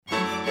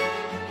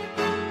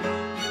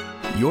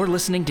You're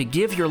listening to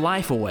Give Your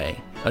Life Away,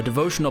 a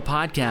devotional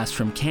podcast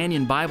from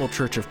Canyon Bible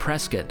Church of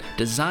Prescott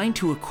designed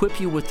to equip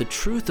you with the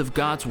truth of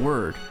God's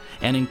Word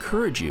and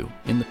encourage you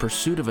in the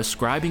pursuit of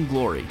ascribing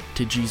glory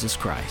to Jesus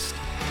Christ.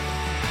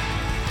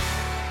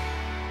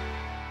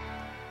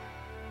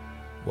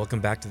 Welcome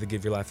back to the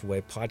Give Your Life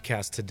Away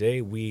podcast.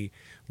 Today we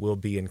will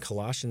be in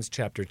Colossians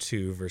chapter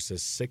 2,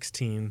 verses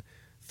 16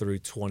 through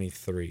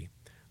 23.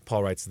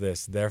 Paul writes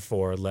this,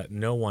 "Therefore let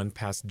no one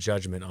pass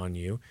judgment on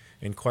you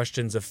in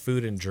questions of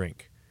food and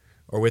drink,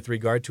 or with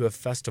regard to a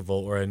festival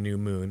or a new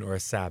moon or a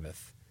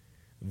Sabbath.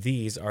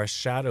 These are a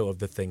shadow of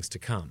the things to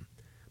come,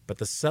 but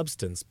the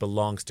substance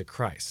belongs to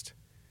Christ.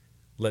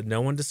 Let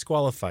no one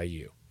disqualify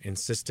you,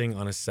 insisting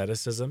on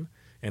asceticism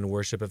and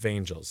worship of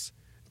angels,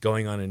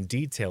 going on in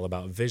detail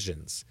about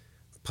visions,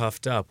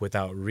 puffed up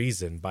without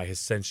reason by his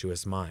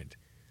sensuous mind,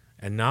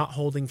 and not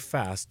holding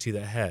fast to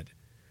the head,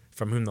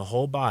 from whom the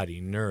whole body,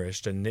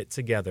 nourished and knit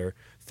together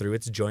through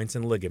its joints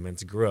and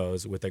ligaments,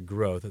 grows with a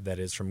growth that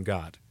is from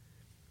God.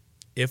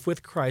 If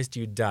with Christ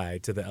you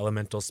died to the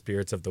elemental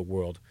spirits of the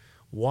world,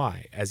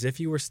 why, as if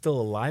you were still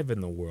alive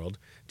in the world,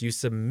 do you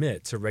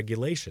submit to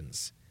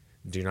regulations?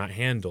 Do not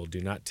handle,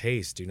 do not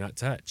taste, do not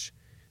touch,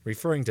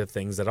 referring to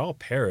things that all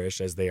perish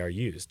as they are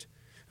used,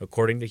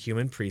 according to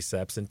human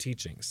precepts and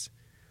teachings.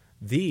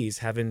 These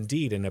have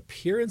indeed an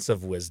appearance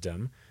of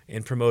wisdom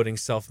in promoting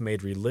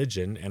self-made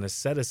religion and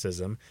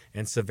asceticism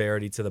and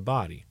severity to the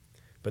body,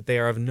 but they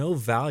are of no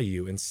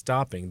value in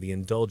stopping the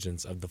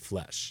indulgence of the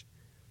flesh."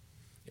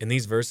 In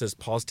these verses,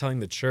 Paul's telling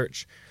the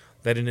church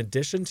that in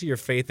addition to your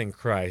faith in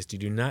Christ, you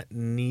do not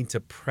need to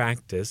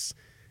practice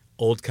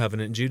Old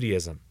Covenant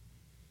Judaism.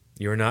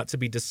 You are not to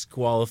be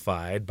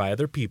disqualified by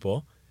other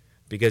people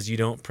because you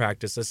don't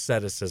practice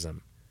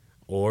asceticism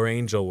or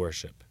angel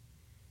worship.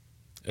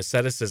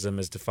 Asceticism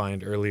is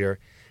defined earlier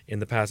in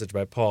the passage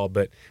by Paul,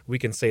 but we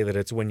can say that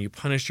it's when you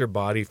punish your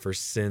body for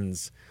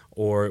sins,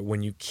 or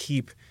when you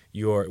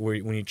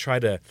when you try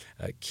to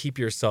keep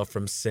yourself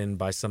from sin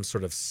by some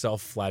sort of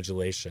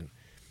self-flagellation.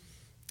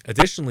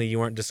 Additionally,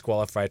 you aren't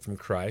disqualified from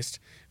Christ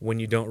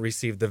when you don't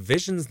receive the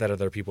visions that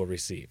other people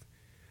receive.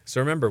 So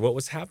remember, what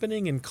was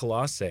happening in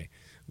Colossae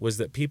was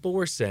that people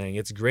were saying,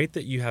 it's great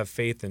that you have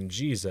faith in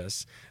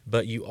Jesus,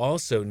 but you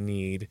also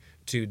need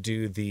to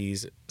do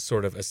these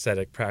sort of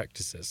ascetic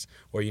practices,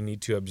 or you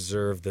need to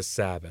observe the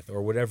Sabbath,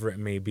 or whatever it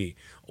may be.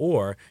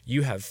 Or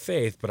you have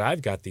faith, but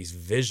I've got these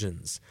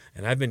visions,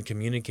 and I've been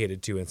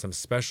communicated to in some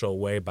special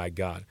way by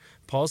God.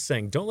 Paul's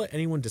saying, don't let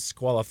anyone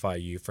disqualify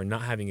you for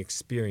not having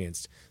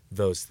experienced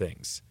those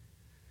things.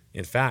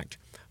 In fact,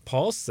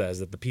 Paul says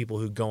that the people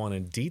who go on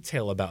in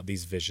detail about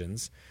these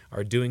visions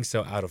are doing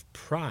so out of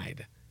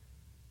pride,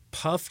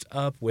 puffed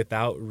up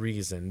without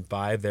reason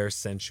by their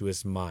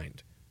sensuous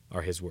mind,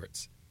 are his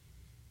words.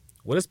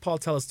 What does Paul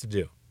tell us to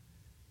do?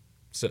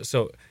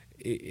 So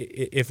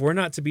if we're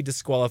not to be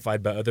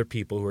disqualified by other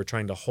people who are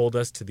trying to hold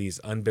us to these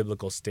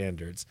unbiblical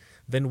standards,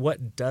 then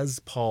what does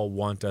Paul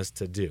want us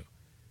to do?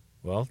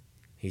 Well,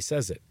 he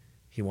says it.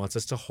 He wants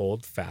us to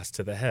hold fast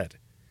to the head.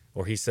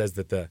 Or he says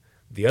that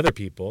the other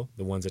people,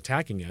 the ones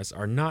attacking us,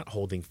 are not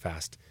holding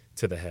fast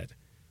to the head.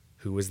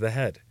 Who is the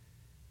head?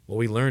 Well,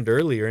 we learned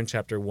earlier in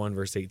chapter 1,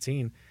 verse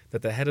 18,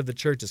 that the head of the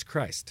church is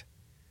Christ.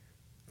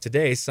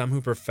 Today, some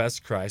who profess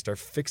Christ are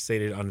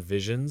fixated on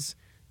visions,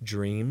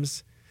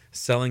 dreams,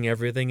 selling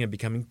everything and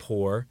becoming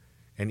poor,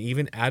 and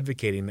even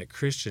advocating that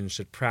Christians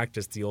should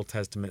practice the Old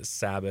Testament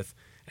Sabbath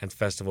and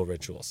festival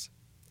rituals.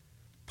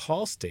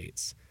 Paul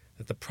states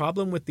that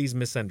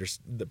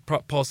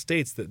Paul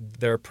states that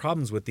there are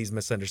problems with these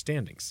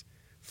misunderstandings.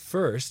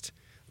 First,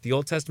 the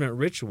Old Testament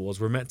rituals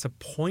were meant to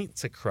point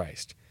to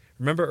Christ.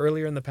 Remember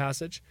earlier in the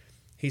passage,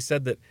 he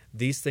said that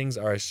these things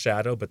are a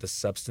shadow, but the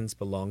substance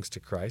belongs to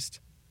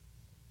Christ.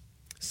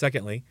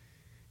 Secondly,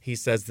 he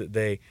says that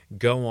they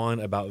go on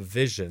about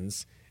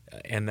visions,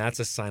 and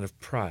that's a sign of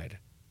pride.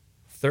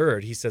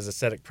 Third, he says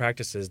ascetic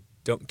practices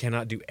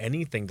cannot do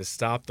anything to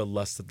stop the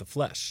lust of the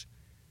flesh.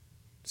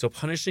 So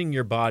punishing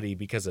your body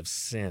because of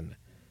sin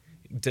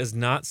does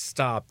not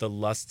stop the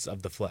lusts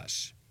of the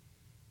flesh.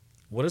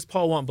 What does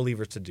Paul want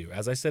believers to do?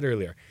 As I said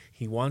earlier,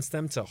 he wants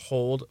them to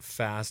hold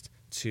fast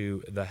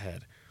to the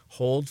head.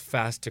 Hold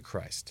fast to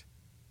Christ.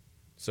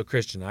 So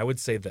Christian, I would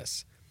say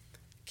this.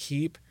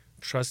 Keep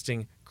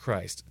trusting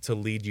Christ to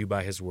lead you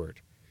by his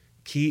word.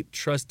 Keep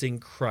trusting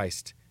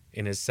Christ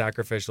in his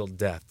sacrificial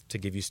death to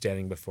give you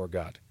standing before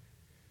God.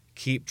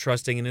 Keep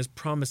trusting in his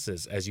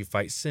promises as you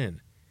fight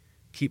sin.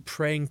 Keep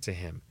praying to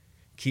him.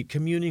 Keep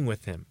communing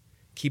with him.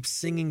 Keep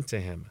singing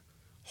to him.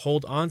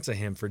 Hold on to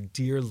him for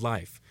dear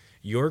life.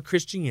 Your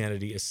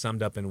Christianity is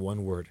summed up in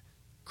one word,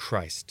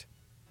 Christ.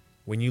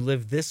 When you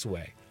live this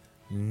way,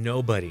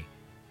 nobody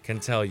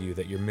can tell you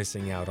that you're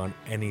missing out on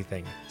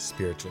anything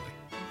spiritually.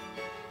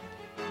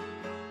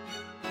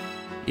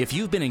 If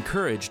you've been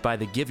encouraged by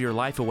the Give Your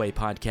Life Away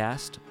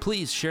podcast,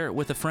 please share it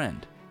with a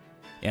friend.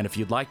 And if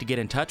you'd like to get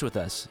in touch with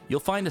us, you'll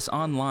find us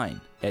online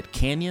at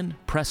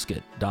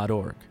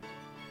canyonprescott.org.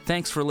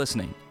 Thanks for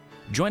listening.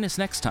 Join us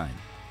next time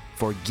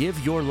for Give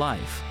Your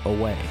Life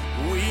Away.